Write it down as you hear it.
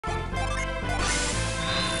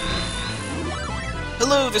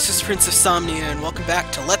Hello, this is Prince of Somnia, and welcome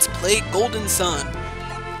back to Let's Play Golden Sun.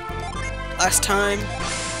 Last time,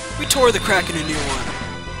 we tore the crack in a new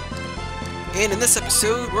one. And in this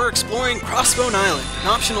episode, we're exploring Crossbone Island, an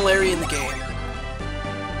optional area in the game.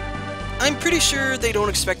 I'm pretty sure they don't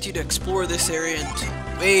expect you to explore this area until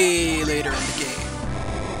way later in the game.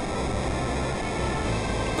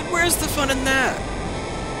 But where's the fun in that?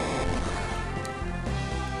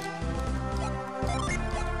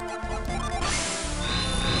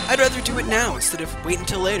 I'd rather do it now instead of wait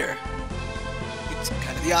until later. It's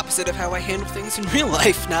kind of the opposite of how I handle things in real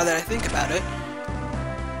life, now that I think about it.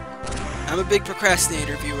 I'm a big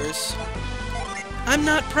procrastinator, viewers. I'm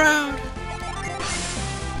not proud.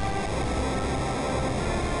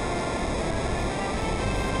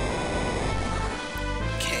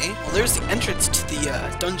 Okay, well there's the entrance to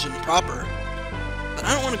the dungeon proper, but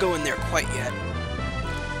I don't want to go in there quite yet.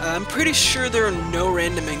 I'm pretty sure there are no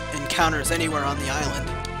random encounters anywhere on the island.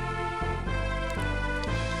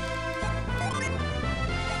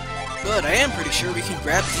 But I am pretty sure we can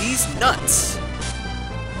grab these nuts.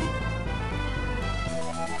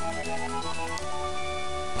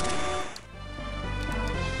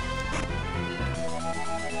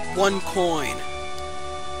 One coin.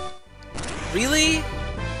 Really?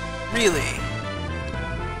 Really?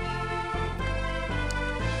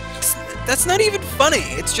 That's not even funny.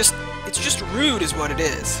 It's just rude is what it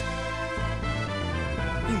is.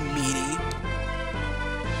 You meanie.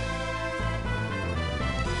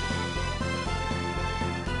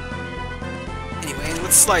 Anyway,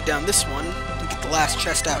 let's slide down this one and get the last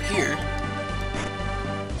chest out here.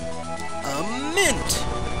 A mint!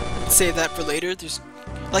 Let's save that for later.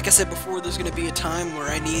 Like I said before, there's going to be a time where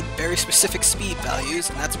I need very specific speed values,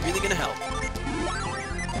 and that's really going to help.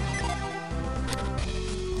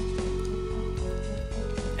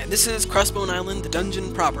 And this is Crossbone Island, the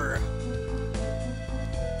dungeon proper.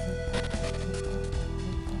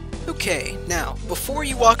 Okay, now, before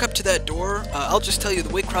you walk up to that door, I'll just tell you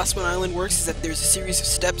the way Crossbone Island works is that there's a series of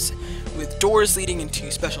steps with doors leading into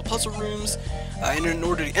special puzzle rooms, and in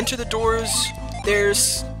order to enter the doors,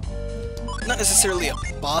 there's not necessarily a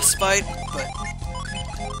boss fight, but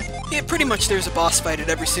yeah, pretty much there's a boss fight at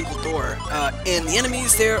every single door, and the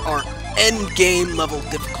enemies there are end-game level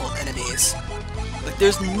difficult enemies. Like,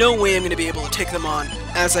 there's no way I'm going to be able to take them on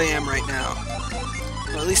as I am right now.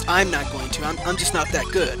 Well, at least I'm not going to. I'm just not that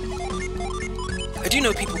good. I do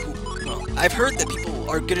know people who, well, I've heard that people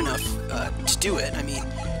are good enough to do it. I mean,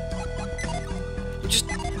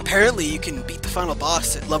 apparently you can beat the final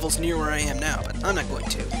boss at levels near where I am now, but I'm not going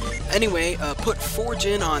to. Anyway, put Forge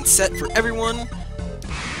in on set for everyone,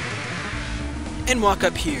 and walk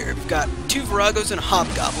up here. We've got 2 Viragos and a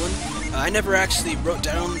Hobgoblin. I never actually wrote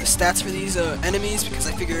down the stats for these enemies because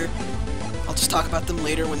I figure I'll just talk about them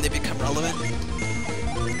later when they become relevant.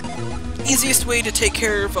 Easiest way to take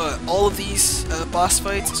care of all of these boss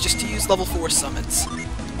fights is just to use level 4 summons.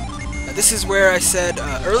 This is where I said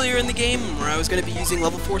earlier in the game where I was going to be using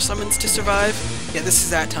level 4 summons to survive. Yeah, this is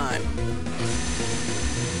that time.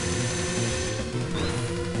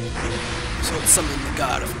 So let's summon the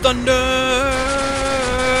God of Thunder!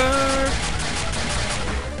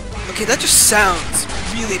 Okay, that just sounds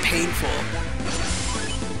really painful.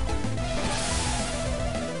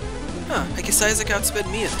 Huh, I guess Isaac outsped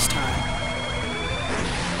Mia this time.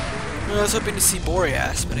 Well, I was hoping to see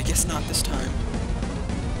Boreas, but I guess not this time.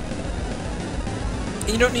 And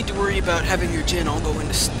you don't need to worry about having your Jin all go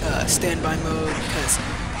into standby mode, because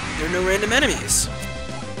there are no random enemies.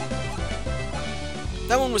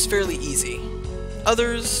 That one was fairly easy.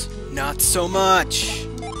 Others, not so much.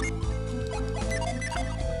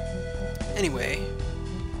 Anyway,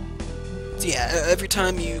 so yeah, every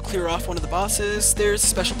time you clear off one of the bosses, there's a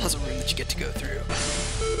special puzzle room that you get to go through.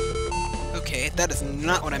 Okay, that is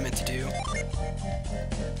not what I meant to do.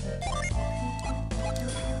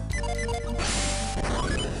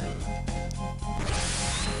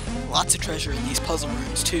 Lots of treasure in these puzzle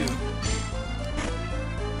rooms, too.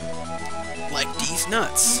 Like these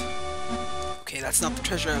nuts. Okay, that's not the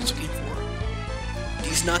treasure I was looking for.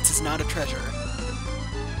 These nuts is not a treasure.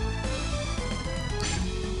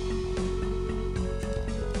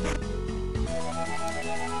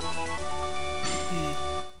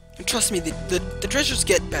 And trust me, the treasures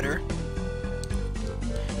get better.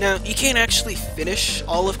 Now, you can't actually finish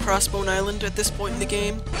all of Crossbone Island at this point in the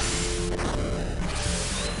game,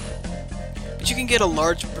 but you can get a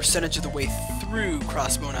large percentage of the way through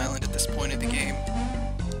Crossbone Island at this point in the game.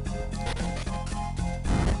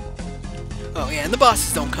 Oh yeah, and the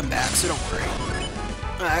bosses don't come back, so don't worry.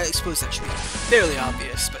 I suppose that should be fairly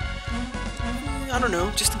obvious, but I don't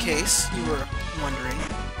know, just in case you were wondering.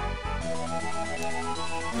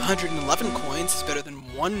 111 coins is better than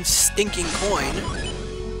one stinking coin.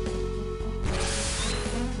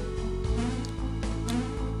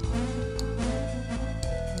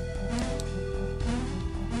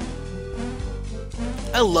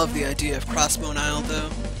 I love the idea of Crossbone Isle, though.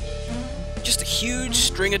 Just a huge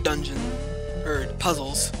string of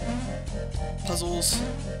puzzles. Puzzles,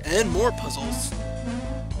 and more puzzles.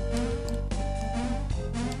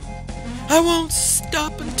 I won't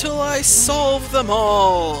stop until I solve them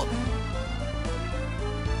all!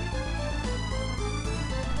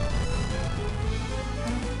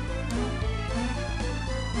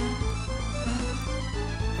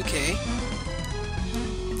 Okay.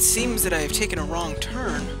 It seems that I have taken a wrong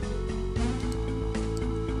turn.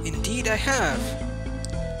 Indeed I have.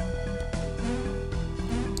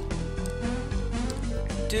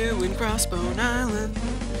 Doing Crossbone Island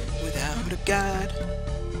without a guide.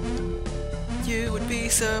 You would be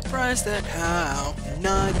surprised at how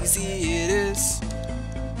not easy it is.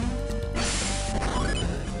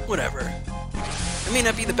 Whatever. I may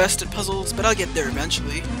not be the best at puzzles, but I'll get there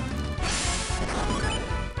eventually.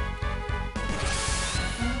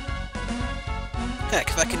 Heck,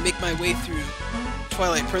 if I can make my way through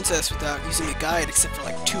Twilight Princess without using a guide except for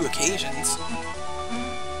like 2 occasions,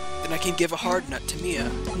 then I can give a hard nut to Mia.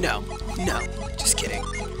 No, just kidding.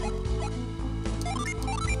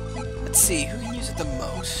 Let's see, who can use it the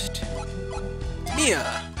most?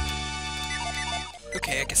 Mia!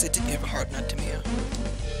 Okay, I guess I did give a hard nut to Mia.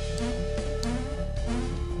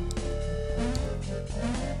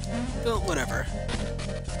 Well, whatever.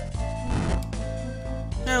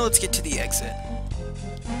 Now let's get to the exit.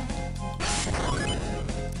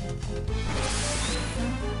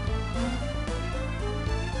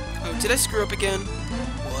 Oh, did I screw up again?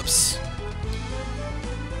 Whoops.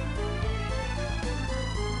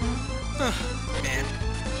 Man.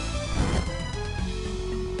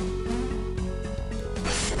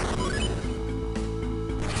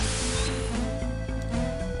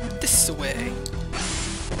 This is the way.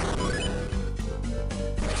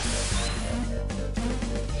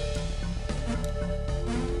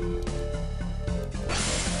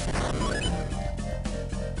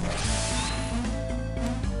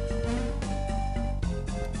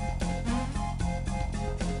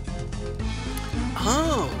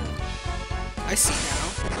 Oh, I see now.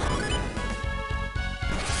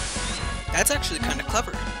 That's actually kind of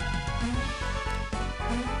clever.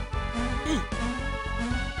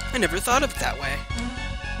 I never thought of it that way.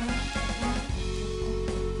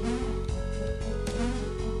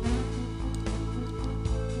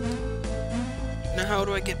 Now how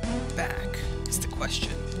do I get back, is the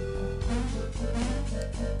question.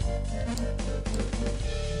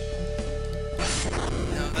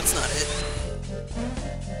 No, that's not it.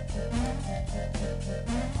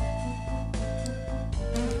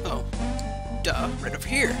 Oh, duh, right over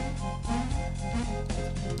here.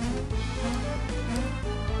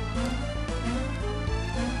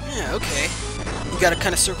 Yeah, okay. You gotta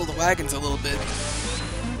kind of circle the wagons a little bit.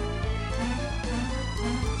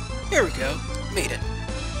 Here we go. Made it.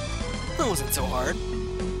 That wasn't so hard.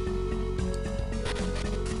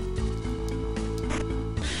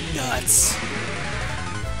 Nuts.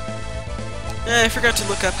 I forgot to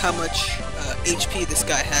look up how much HP this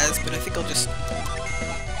guy has, but I think I'll just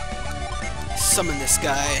summon this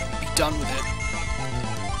guy and be done with it.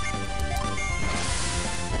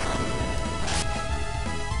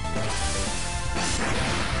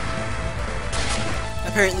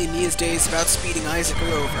 Apparently Mia's days of outspeeding Isaac are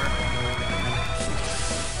over.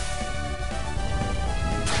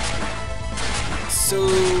 So,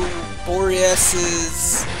 Boreas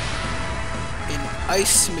is an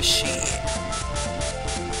ice machine.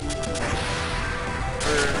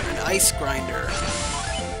 Or an ice grinder.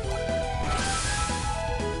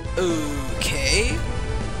 Okay.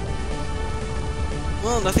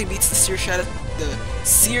 Well, nothing beats the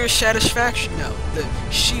sheer satisfaction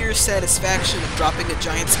of dropping a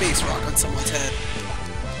giant space rock on someone's head.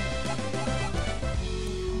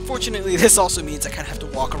 Fortunately, this also means I kind of have to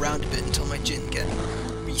walk around a bit until my Jin get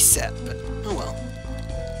reset, but oh well.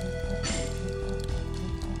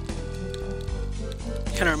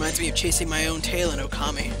 Kind of reminds me of chasing my own tail in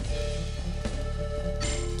Okami.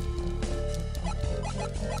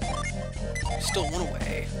 Still one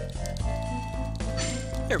away.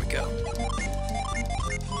 There we go.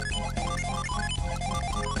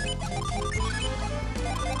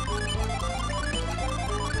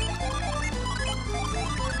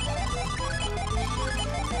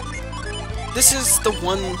 This is the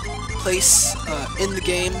one place in the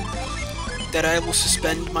game that I will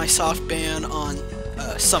suspend my soft ban on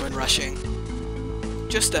summon rushing.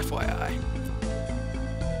 Just FYI.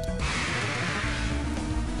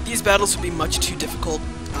 These battles would be much too difficult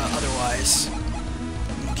otherwise.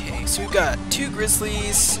 Okay, so we've got 2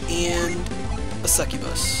 grizzlies and a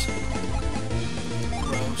succubus.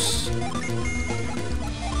 Gross.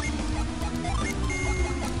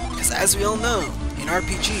 Because as we all know, in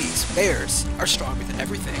RPGs, bears are stronger than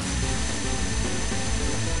everything.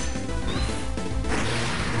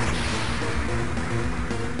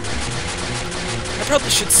 I probably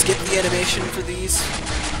should skip the animation for these.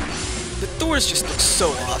 The doors just look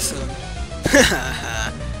so awesome.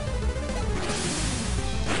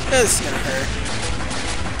 This is gonna hurt.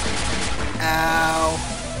 Ow.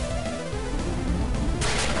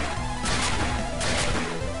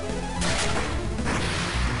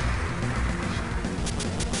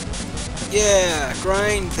 Yeah,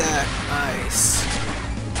 grind that ice.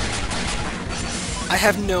 I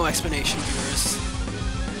have no explanation, viewers.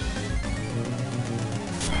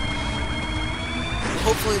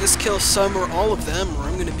 Hopefully this kills some or all of them, or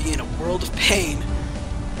I'm gonna be in a world of pain.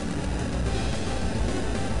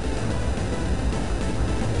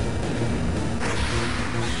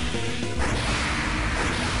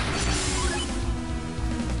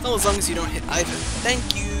 Well, as long as you don't hit Ivan.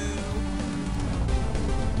 Thank you!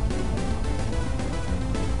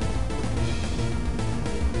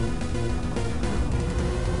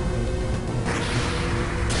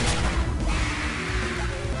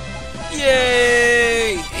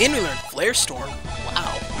 Yay! And we learned Flare Storm.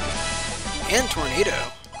 Wow. And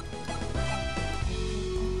Tornado.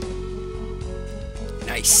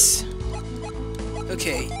 Nice.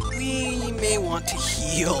 Okay, we may want to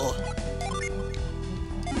heal.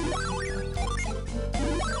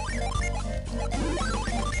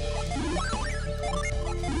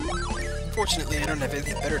 Fortunately, I don't have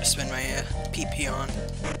anything better to spend my PP on.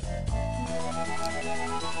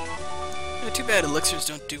 Too bad elixirs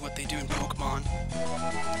don't do what they do in Pokemon.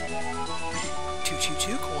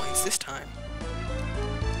 222 coins this time.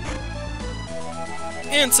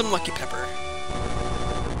 And some Lucky Pepper.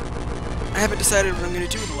 I haven't decided what I'm going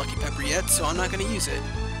to do with the Lucky Pepper yet, so I'm not going to use it.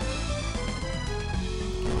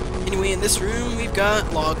 Anyway, in this room, we've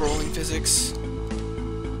got log rolling physics.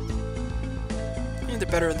 And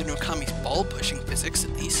they're better than Okami's ball pushing physics,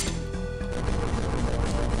 at least.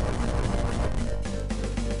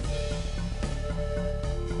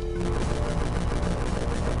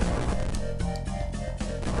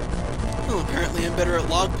 Well, apparently I'm better at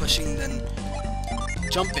log pushing than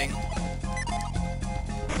jumping.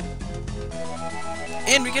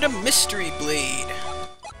 And we get a mystery blade.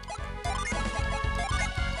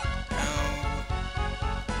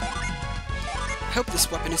 I hope this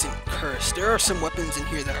weapon isn't cursed. There are some weapons in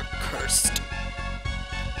here that are cursed.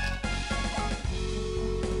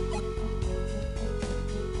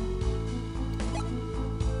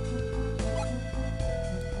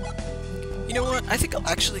 You know what? I think I'll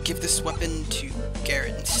actually give this weapon to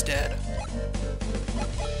Garrett instead.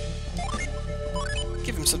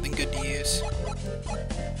 Give him something good to use.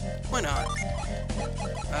 Why not?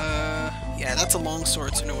 Yeah, that's a long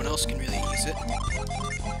sword, so no one else can really use it.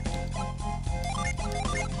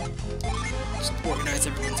 Just organize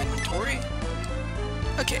everyone's inventory.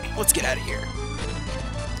 Okay, let's get out of here.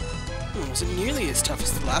 Wasn't nearly as tough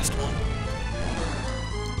as the last one.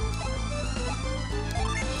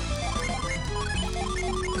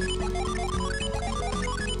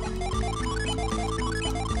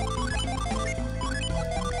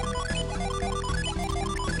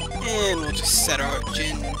 And we'll just set our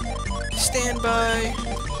Jin to standby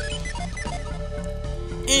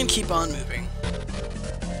and keep on moving.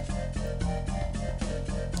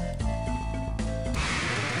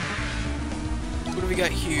 What do we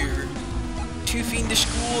got here? 2 fiendish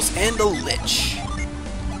ghouls and a lich.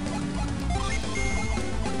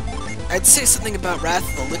 I'd say something about Wrath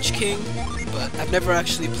of the Lich King, but I've never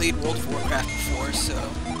actually played World of Warcraft before, so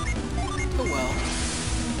oh well.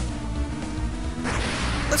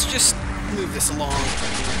 Let's just move this along.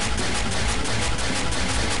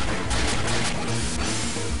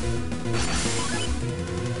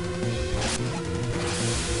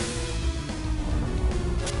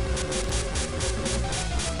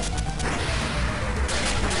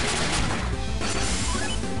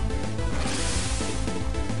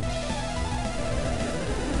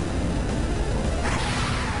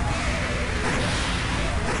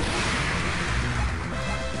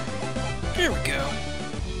 There we go.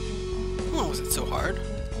 Why was it so hard?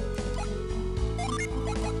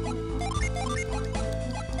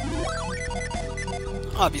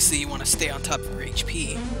 Obviously, you want to stay on top of your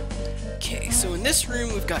HP. Okay, so in this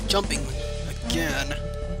room, we've got jumping again.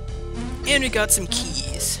 And we got some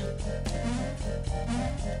keys.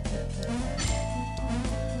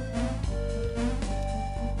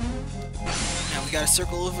 we got a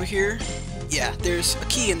circle over here. Yeah, there's a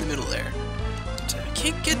key in the middle there. But I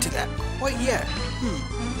can't get to that quite yet.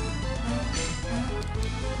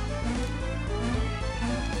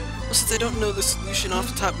 Well, since I don't know the solution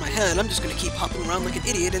off the top of my head, I'm just gonna keep hopping around like an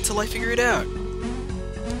idiot until I figure it out.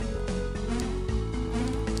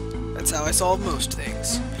 That's how I solve most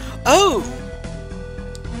things. Oh!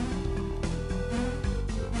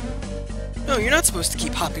 No, you're not supposed to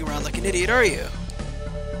keep hopping around like an idiot, are you?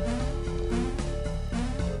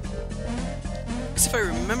 Because if I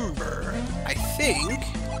remember, I think...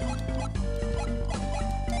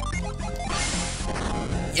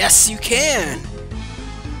 Yes, you can!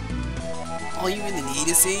 All you really need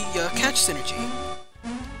is a catch synergy.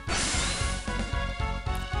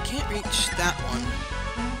 Can't reach that one.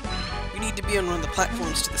 We need to be on one of the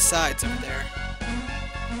platforms to the sides over there.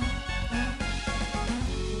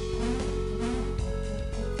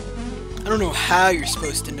 I don't know how you're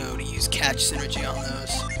supposed to know to use catch synergy on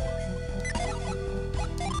those.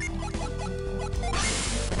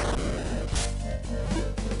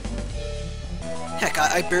 Heck,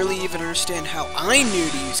 I barely even understand how I knew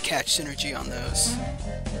to use catch synergy on those.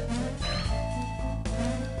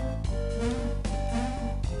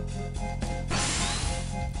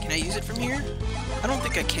 Can I use it from here? I don't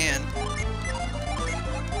think I can.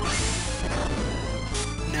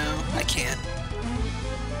 No, I can't.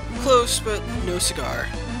 Close, but no cigar.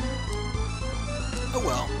 Oh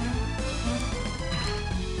well.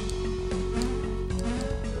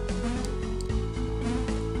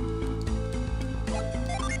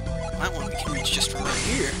 That one we can reach just from right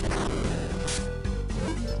here.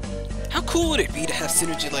 How cool would it be to have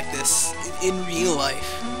synergy like this in real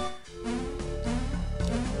life?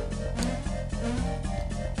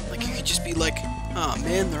 Like you could just be like, oh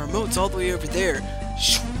man, the remote's all the way over there.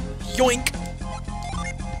 Yoink!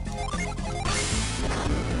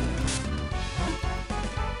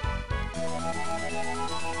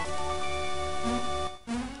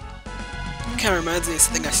 Kind of reminds me of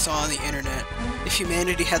something I saw on the internet. If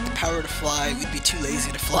humanity had the power to fly, we'd be too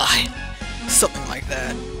lazy to fly. Something like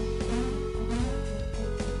that.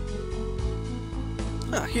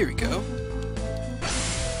 Ah, here we go.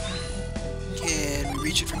 Can we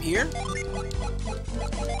reach it from here?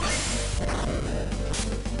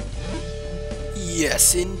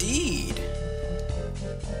 Yes, indeed.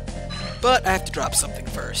 But I have to drop something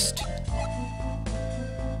first.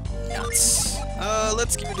 Nuts.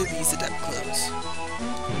 Let's get rid of these adept clothes.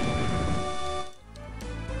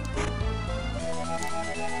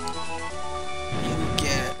 You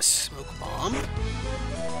get a smoke bomb,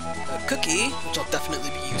 a cookie, which I'll definitely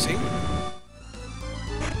be using,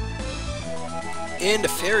 and a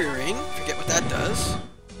fairy ring, forget what that does,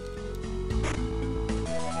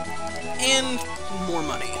 and more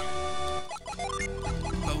money.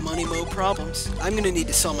 Mo money, mo problems. I'm gonna need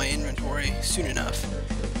to sell my inventory soon enough.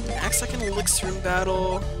 Acts like an elixir in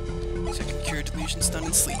battle, so I can cure delusion, stun,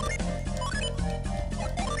 and sleep.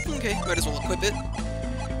 Okay, might as well equip it.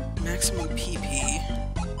 Maximum PP.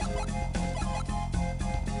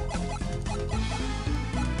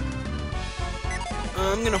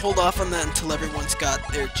 I'm gonna hold off on that until everyone's got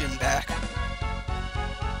their gin back.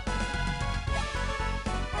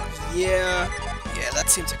 Yeah, that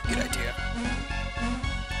seems like a good idea.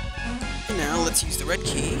 And now let's use the red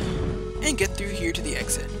key and get through here to the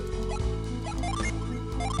exit.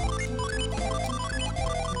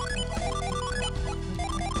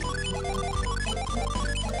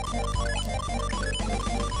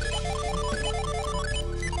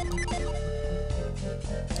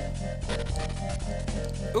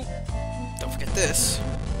 Oh, don't forget this.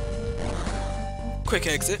 Quick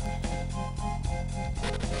exit.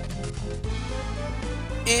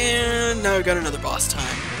 And now we've got another boss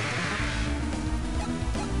time.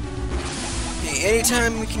 Hey,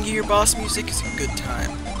 anytime we can hear your boss music is a good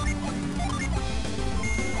time.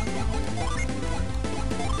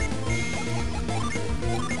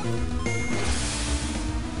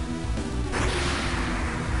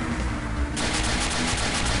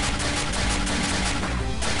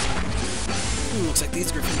 Looks like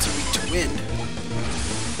these griffins are weak to wind.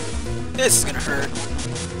 This is gonna hurt.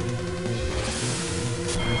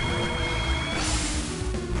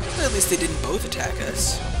 But at least they didn't both attack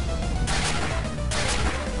us.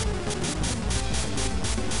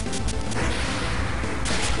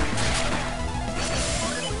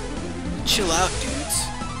 Chill out, dudes.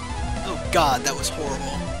 Oh god, that was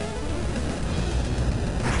horrible.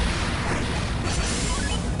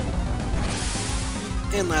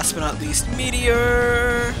 And last but not least,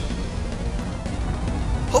 Meteor!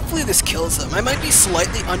 Hopefully this kills them. I might be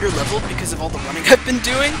slightly underleveled because of all the running I've been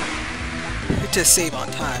doing to save on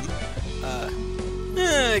time.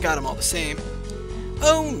 I got them all the same.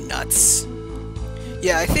 Oh, nuts.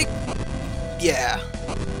 Yeah, I think... yeah.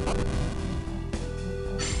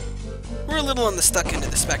 We're a little on the stuck end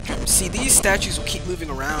of the spectrum. See, these statues will keep moving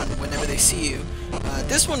around whenever they see you.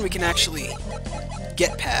 This one we can actually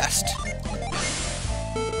get past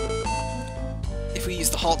if we use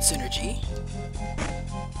the halt synergy.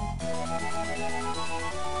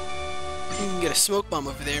 You can get a smoke bomb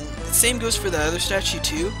over there. The same goes for the other statue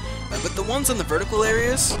too, but the ones on the vertical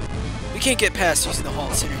areas, we can't get past using the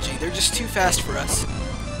halt synergy. They're just too fast for us.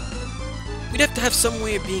 We'd have to have some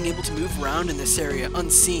way of being able to move around in this area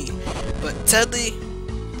unseen, but sadly,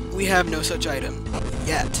 we have no such item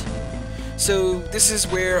yet. So this is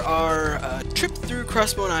where our trip through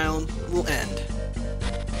Crossbone Isle will end.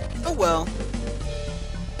 Oh well.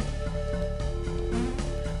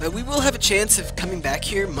 We will have a chance of coming back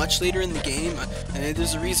here much later in the game, and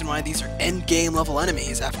there's a reason why these are end-game level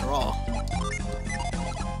enemies after all.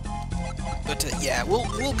 But yeah,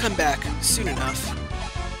 we'll come back soon enough.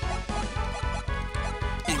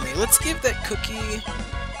 Anyway, let's give that cookie...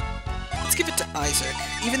 let's give it to Isaac.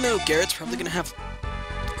 Even though Garrett's probably going to have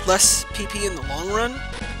less PP in the long run,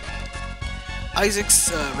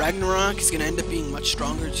 Isaac's Ragnarok is going to end up being much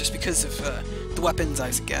stronger just because of the weapons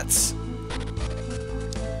Isaac gets.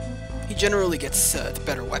 He generally gets the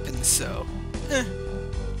better weapons, so...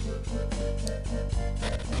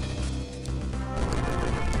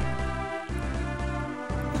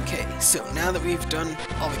 Okay, so now that we've done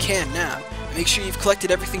all we can now, make sure you've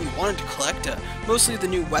collected everything you wanted to collect. Mostly the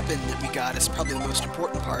new weapon that we got is probably the most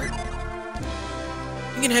important part.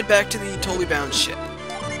 You can head back to the totally bound ship.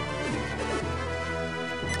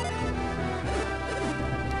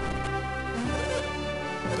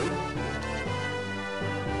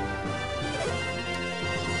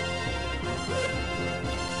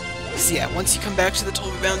 So yeah, once you come back to the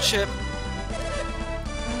totally bound ship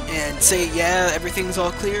and say, yeah, everything's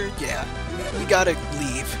all clear, yeah, we gotta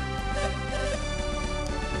leave.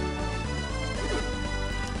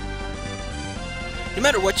 No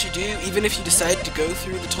matter what you do, even if you decide to go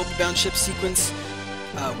through the totally bound ship sequence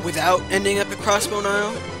without ending up at Crossbone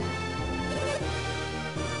Isle,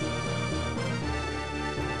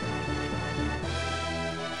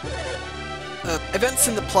 events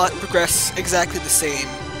in the plot progress exactly the same,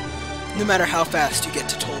 no matter how fast you get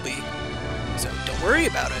to Tolby. So don't worry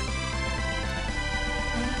about it.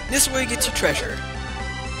 This way gets you treasure.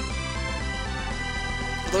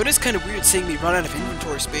 Although it is kind of weird seeing me run out of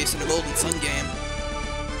inventory space in a Golden Sun game.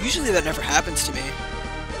 Usually that never happens to me.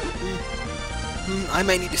 I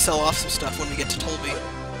might need to sell off some stuff when we get to Tolby.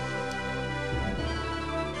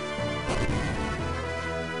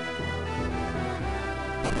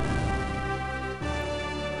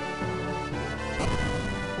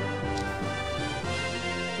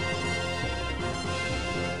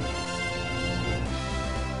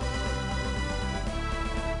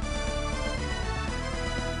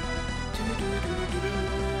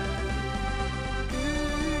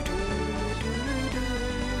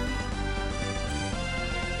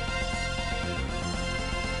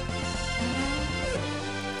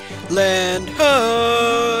 Land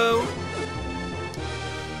ho!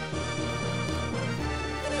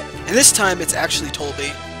 And this time it's actually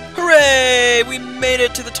Tolby. Hooray! We made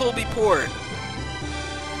it to the Tolby port!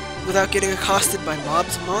 Without getting accosted by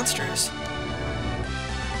mobs of monsters.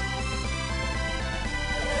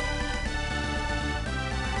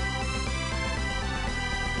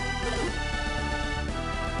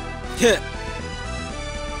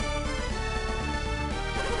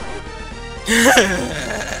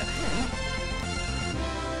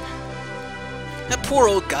 That poor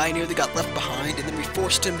old guy nearly got left behind, and then we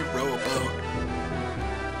forced him to row a boat.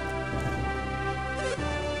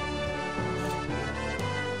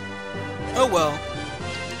 Oh well.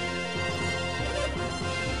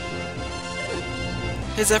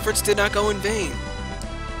 His efforts did not go in vain.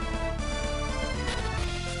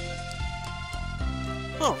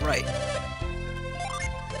 Alright.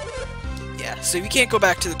 Yeah, so you can't go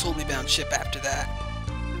back to the totally bound ship after that.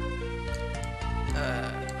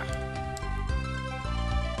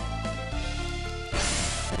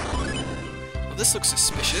 Well, this looks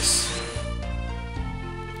suspicious.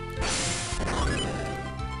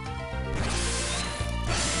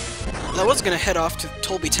 Well, I was gonna head off to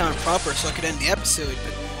Tolby Town proper so I could end the episode,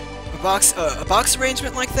 but a box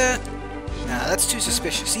arrangement like that? Nah, that's too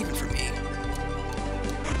suspicious even for me.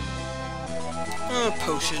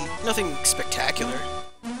 Potion. Nothing spectacular.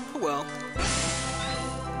 Oh well.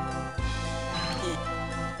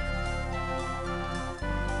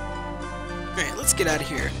 Alright, let's get out of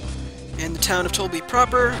here. And the town of Tolby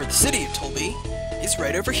proper, or the city of Tolby, is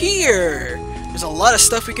right over here! There's a lot of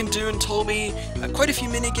stuff we can do in Tolby, quite a few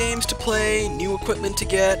mini games to play, new equipment to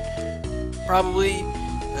get, probably,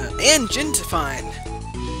 and Jin to find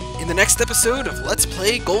in the next episode of Let's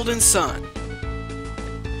Play Golden Sun.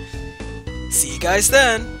 See you guys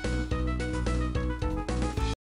then!